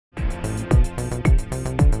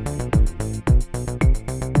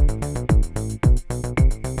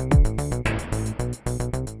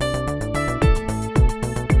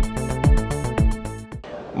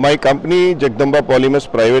My company, Jagdamba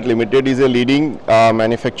Polymers Private Limited, is a leading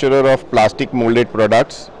manufacturer of plastic molded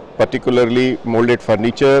products, particularly molded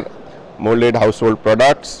furniture, molded household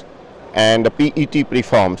products, and PET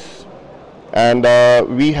preforms. And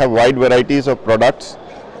we have wide varieties of products,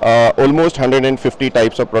 almost 150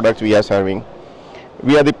 types of products we are serving.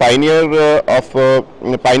 We are the pioneer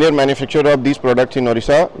manufacturer of these products in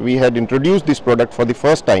Orissa. We had introduced this product for the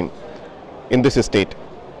first time in this state.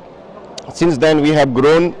 Since then, we have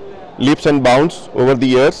grown leaps and bounds over the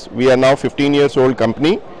years. We are now 15 years old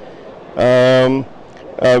company.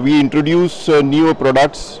 We introduce new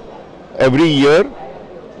products every year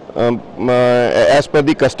as per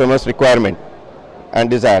the customer's requirement and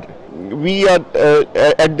desire. We are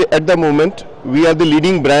at the moment we are the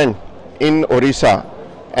leading brand in Orissa,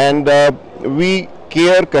 and we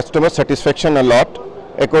care customer satisfaction a lot.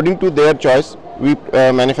 According to their choice, we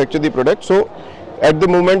manufacture the product. So at the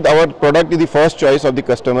moment, our product is the first choice of the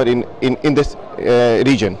customer in this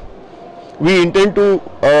region. We intend to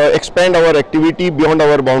expand our activity beyond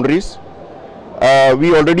our boundaries.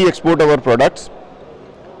 We already export our products,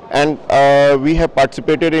 and we have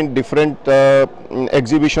participated in different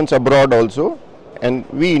exhibitions abroad also, and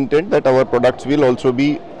we intend that our products will also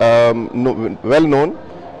be well known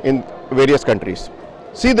in various countries.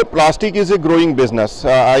 See, the plastic is a growing business.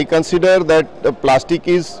 I consider that the plastic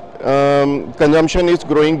is consumption is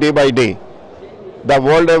growing day by day. The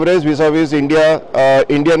world average vis-a-vis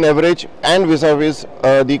Indian average, and vis-a-vis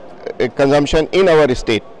the consumption in our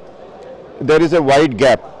state, there is a wide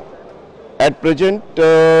gap. At present,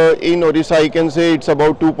 in Orissa, I can say it's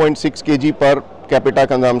about 2.6 kg per capita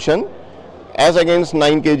consumption, as against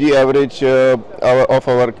 9 kg average of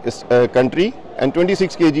our country, and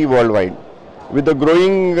 26 kg worldwide. With the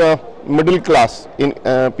growing middle class in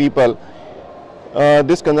people,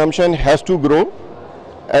 this consumption has to grow,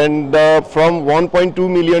 and from 1.2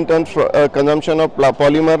 million tons consumption of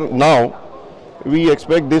polymer now, we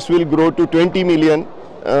expect this will grow to 20 million,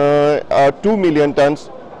 2 million tons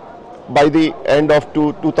by the end of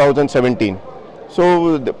 2017.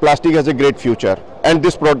 So the plastic has a great future, and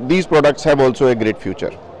these products have also a great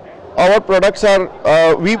future. Our products are,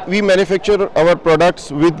 we manufacture our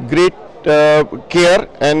products with great care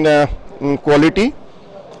and quality.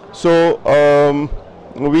 So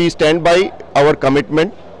we stand by our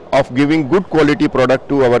commitment of giving good quality product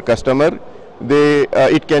to our customer.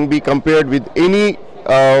 It can be compared with any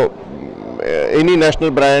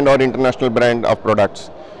national brand or international brand of products.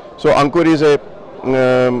 So Ankur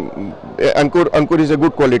is a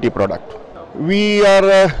good quality product. We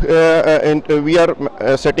are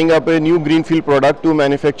setting up a new greenfield product to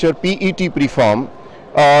manufacture PET preform,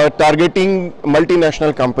 targeting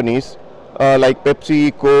multinational companies like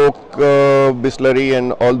Pepsi, Coke, Bisleri,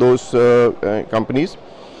 and all those companies.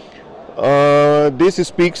 This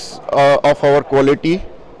speaks of our quality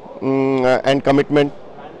and commitment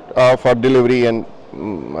for delivery and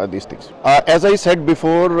these things. As I said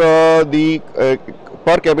before, the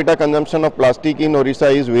per capita consumption of plastic in Orissa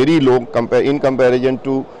is very low in comparison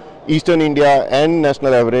to Eastern India and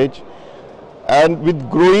national average. And with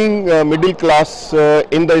growing middle class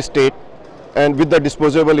in the state, and with the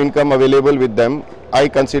disposable income available with them, I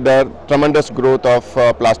consider tremendous growth of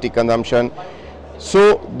plastic consumption.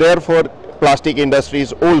 So therefore, plastic industry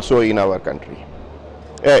is also in our country,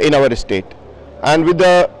 in our state. And with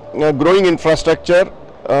the growing infrastructure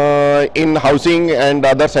in housing and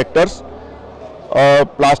other sectors,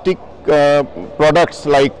 plastic products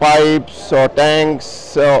like pipes or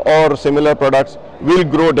tanks or similar products will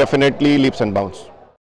grow definitely leaps and bounds.